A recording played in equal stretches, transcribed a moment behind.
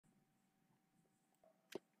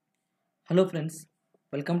Hello friends,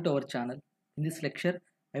 welcome to our channel. In this lecture,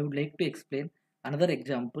 I would like to explain another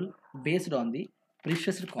example based on the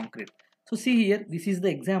prestressed concrete. So see here, this is the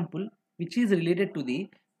example which is related to the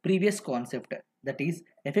previous concept, that is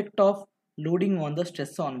effect of loading on the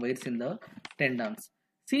stress on wires in the tendons.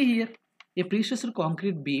 See here, a prestressed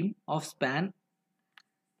concrete beam of span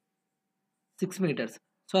 6 meters.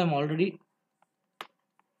 So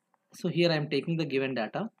here I am taking the given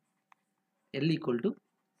data L equal to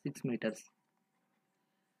 6 meters.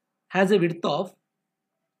 Has a width of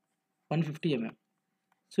 150 mm.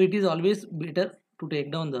 So it is always better to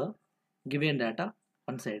take down the given data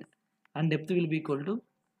one side, and depth will be equal to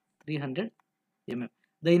 300 mm.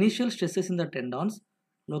 The initial stresses in the tendons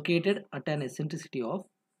located at an eccentricity of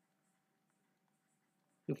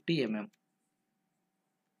 50 mm.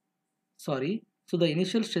 So the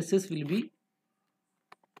initial stresses will be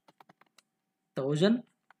 1000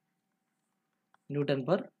 Newton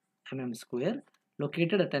per mm square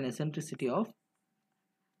located at an eccentricity of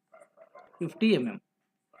 50 mm.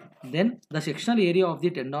 Then the sectional area of the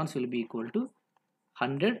tendons will be equal to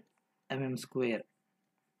 100 mm square.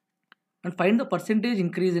 And find the percentage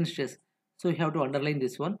increase in stress. So we have to underline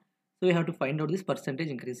this one. So we have to find out this percentage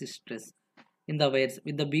increase in stress in the wires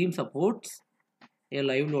with the beam supports a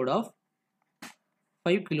live load of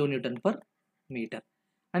 5 kilonewton per meter.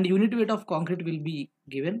 And unit weight of concrete will be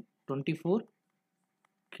given 24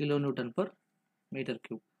 kilonewton per meter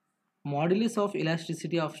cube. Modulus of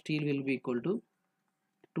elasticity of steel will be equal to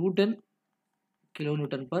 210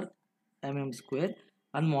 kilonewton per mm square,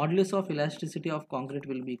 and modulus of elasticity of concrete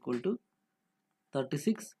will be equal to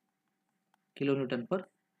 36 kilonewton per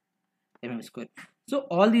mm square. So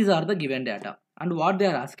all these are the given data, and what they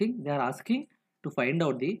are asking to find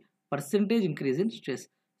out the percentage increase in stress.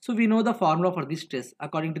 So we know the formula for this stress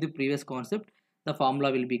according to the previous concept. The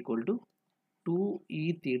formula will be equal to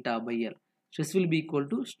 2e theta by L. Stress will be equal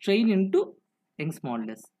to strain into Young's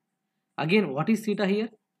modulus. Again, what is theta here?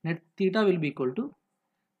 Net theta will be equal to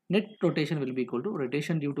net rotation will be equal to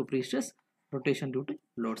rotation due to pre-stress, rotation due to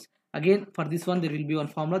loads. Again, for this one there will be one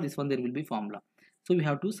formula, this one there will be formula. So we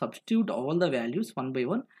have to substitute all the values one by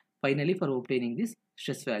one finally for obtaining this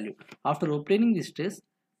stress value. After obtaining this stress,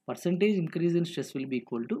 percentage increase in stress will be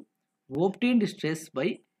equal to obtained stress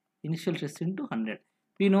by initial stress into 100.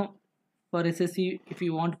 We know for SSC, if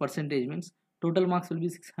you want percentage means total marks will be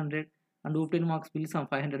 600 and obtained marks will be some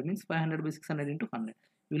 500, means 500 by 600 into 100.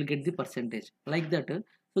 You will get the percentage like that.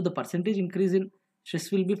 So the percentage increase in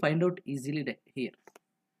stress will be find out easily here.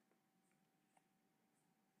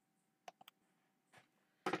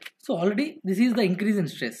 So already this is the increase in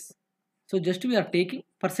stress. So just we are taking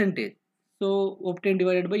percentage. So obtained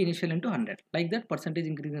divided by initial into 100. Like that, percentage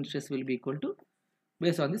increase in stress will be equal to,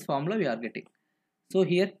 based on this formula we are getting. So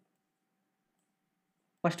here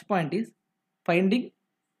first point is finding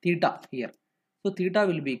theta here. So theta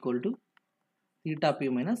will be equal to theta p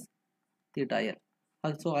minus theta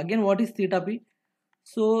L. So again, what is theta p?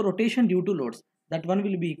 So rotation due to loads, that one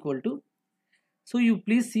will be equal to, so you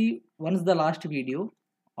please see once the last video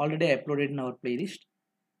already uploaded in our playlist.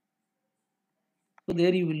 So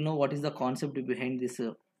there you will know what is the concept behind this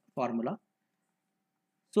formula.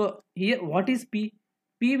 So here what is P?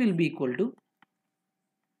 P will be equal to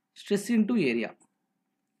stress into area.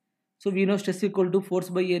 So we know stress equal to force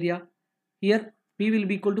by area. Here P will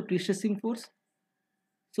be equal to pre-stressing force.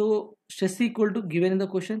 So stress equal to, given in the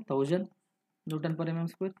question, 1000 Newton per mm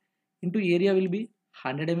square into area will be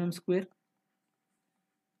 100 mm square.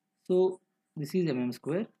 So this is mm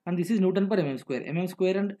square and this is Newton per mm square. Mm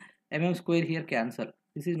square and mm square here cancel.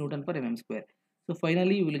 This is Newton per mm square. So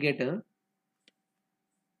finally you will get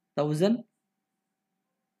 1000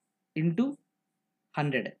 into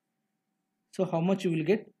 100. So how much you will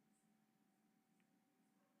get?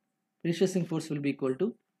 Pre-stressing force will be equal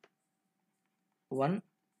to 1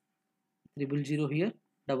 000 here,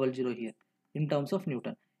 00 here in terms of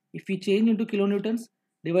Newton. If we change into kilonewtons,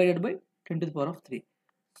 divided by 10 to the power of 3.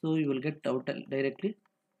 So you will get out directly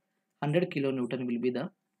 100 kilonewton will be the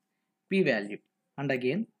P value. And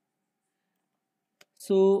again,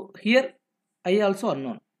 so here I also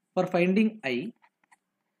unknown. For finding I,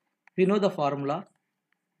 we know the formula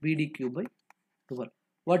BD cube by 12.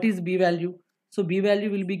 What is B value? So B value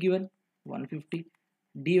will be given 150.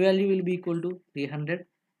 D value will be equal to 300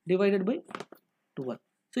 divided by 12.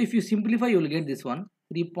 So if you simplify, you will get this one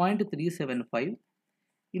 3.375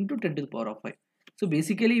 into 10 to the power of 5. So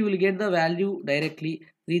basically you will get the value directly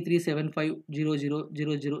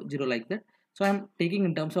 337500000 like that. So I am taking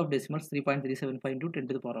in terms of decimals 3.375 into 10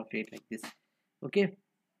 to the power of 8 like this. Okay.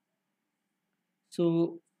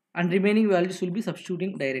 So and remaining values will be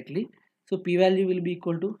substituting directly. So P value will be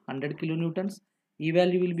equal to 100 kilonewtons, E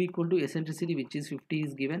value will be equal to eccentricity which is 50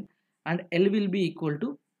 is given, and L will be equal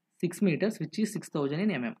to 6 meters which is 6000 in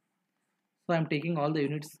mm. So I am taking all the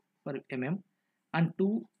units per mm, and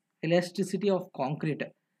to elasticity of concrete,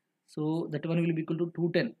 so that one will be equal to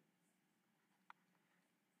 210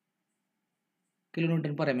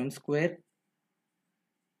 kilonewton per mm square.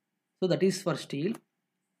 So that is for steel.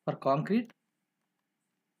 For concrete,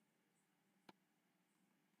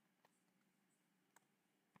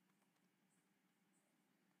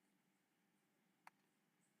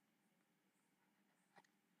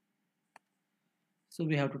 so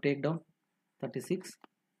we have to take down 36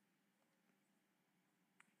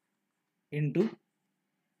 into,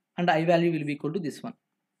 and I value will be equal to this one,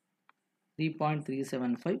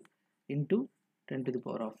 3.375 into 10 to the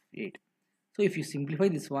power of 8. So if you simplify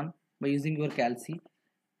this one by using your calci,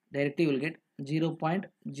 directly you will get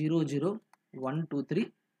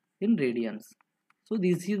 0.00123 in radians. So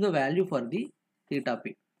this is the value for the theta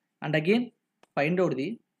p, and again find out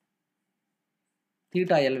the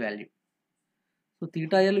theta L value. So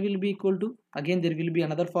theta L will be equal to, again there will be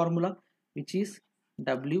another formula which is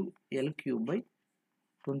WL cube by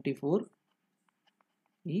 24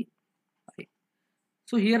 EI.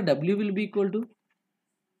 So here W will be equal to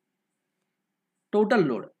total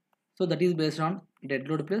load. So that is based on dead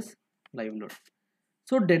load plus live load.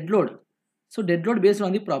 So dead load based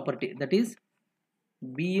on the property, that is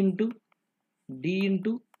B into D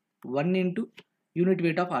into 1 into unit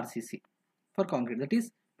weight of RCC for concrete, that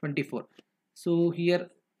is 24. So here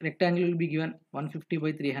rectangle will be given 150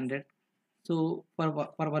 by 300. So for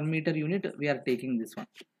 1 meter unit we are taking this one.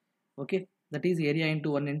 Okay, that is area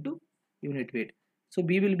into 1 into unit weight. So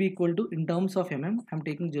B will be equal to, in terms of mm, I am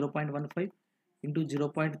taking 0.15 into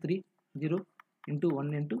 0.30 into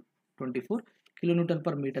 1 into 24 kilonewton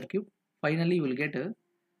per meter cube. Finally you will get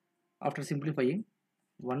after simplifying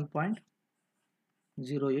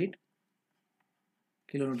 1.08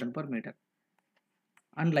 kilonewton per meter,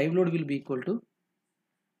 and live load will be equal to,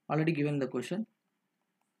 already given the question,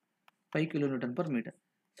 5 kilonewton per meter.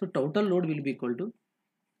 So total load will be equal to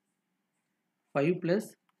 5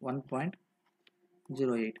 plus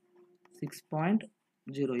 1.08,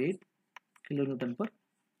 6.08 kilonewton per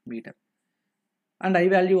meter, and I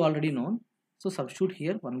value already known. So substitute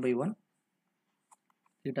here 1 by 1,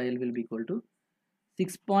 theta L will be equal to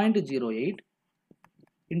 6.08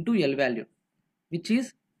 into L value which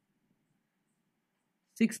is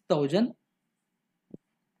 6000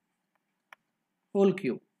 whole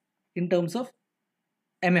cube in terms of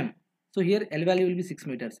mm. So here L value will be 6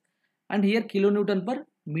 meters, and here kilonewton per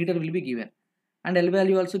meter will be given, and L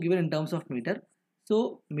value also given in terms of meter.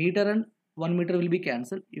 So meter and 1 meter will be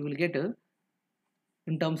cancelled, you will get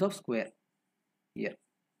in terms of square here.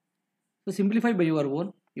 So simplify by your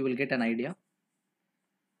own, you will get an idea.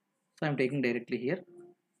 So I am taking directly here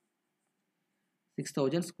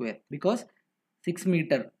 6000 square, because 6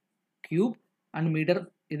 meter cube and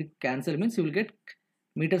meter is cancel, means you will get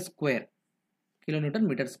meter square, kilonewton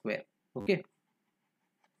meter square. Okay,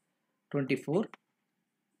 24.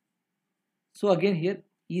 So again here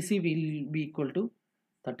EC will be equal to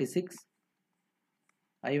 36,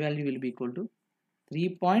 I value will be equal to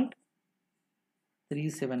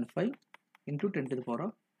 3.375 into 10 to the power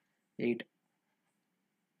of 8.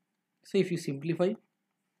 So if you simplify,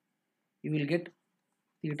 you will get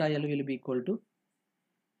theta L will be equal to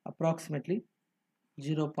approximately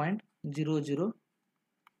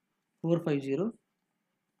 0.00450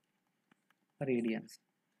 radians.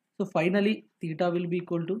 So finally theta will be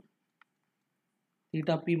equal to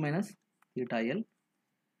theta P minus theta L.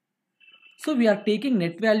 So we are taking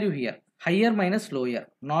net value here, higher minus lower,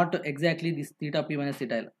 not exactly this theta P minus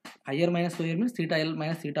theta L. Higher minus lower means theta L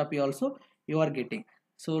minus theta P also you are getting.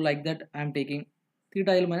 So like that I am taking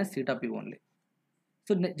theta L minus theta P only.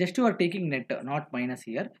 So just you are taking net, not minus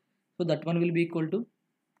here. So that one will be equal to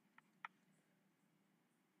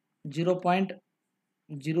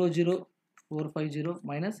 0.00450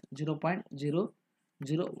 minus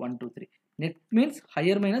 0.00123. Net means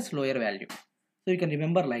higher minus lower value. So you can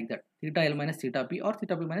remember like that, theta L minus theta P or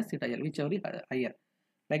theta P minus theta L, whichever is higher.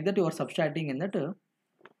 Like that you are subtracting in that,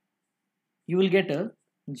 you will get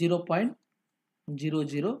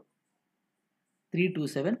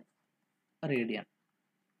 0.00327 radian.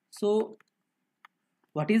 So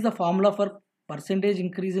what is the formula for percentage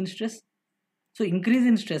increase in stress? So increase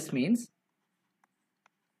in stress means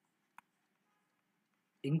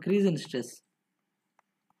increase in stress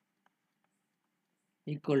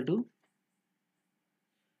equal to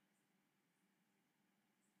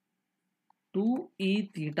 2 E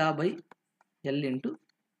theta by L into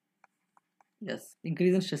Yes,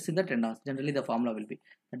 increase in stress in the tendons. Generally the formula will be,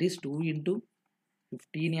 that is 2 into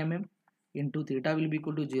 15 mm into theta will be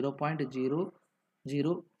equal to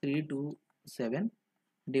 0.00327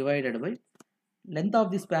 divided by length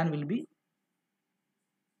of the span will be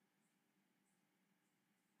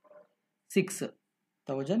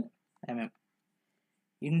 6000 mm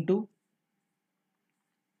into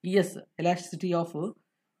yes, elasticity of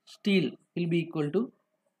steel will be equal to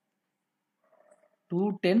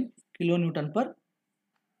 210 kilonewton per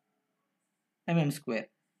mm square.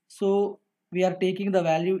 So we are taking the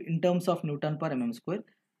value in terms of newton per mm square.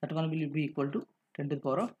 That one will be equal to 10 to the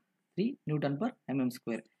power of 3 newton per mm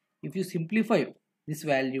square. If you simplify this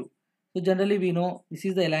value, so generally we know this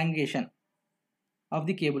is the elongation of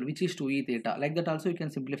the cable, which is 2e theta. Like that also you can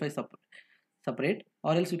simplify separate,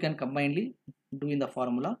 or else you can combinedly do in the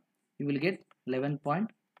formula. You will get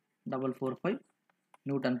 11.445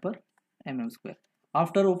 newton per mm square.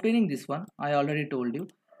 After obtaining this one, I already told you,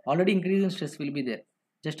 already increase in stress will be there.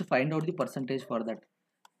 Just to find out the percentage for that.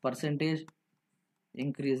 Percentage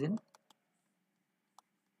increase in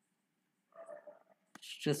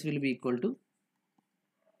stress will be equal to,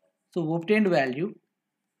 so obtained value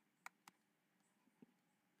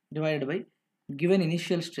divided by given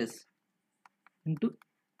initial stress into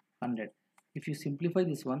 100. If you simplify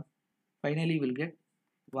this one, finally you will get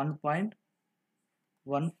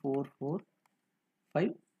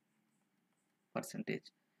 1.1445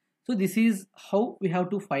 percentage. So this is how we have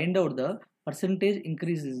to find out the percentage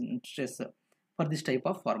increase in stress for this type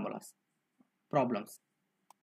of formulas problems.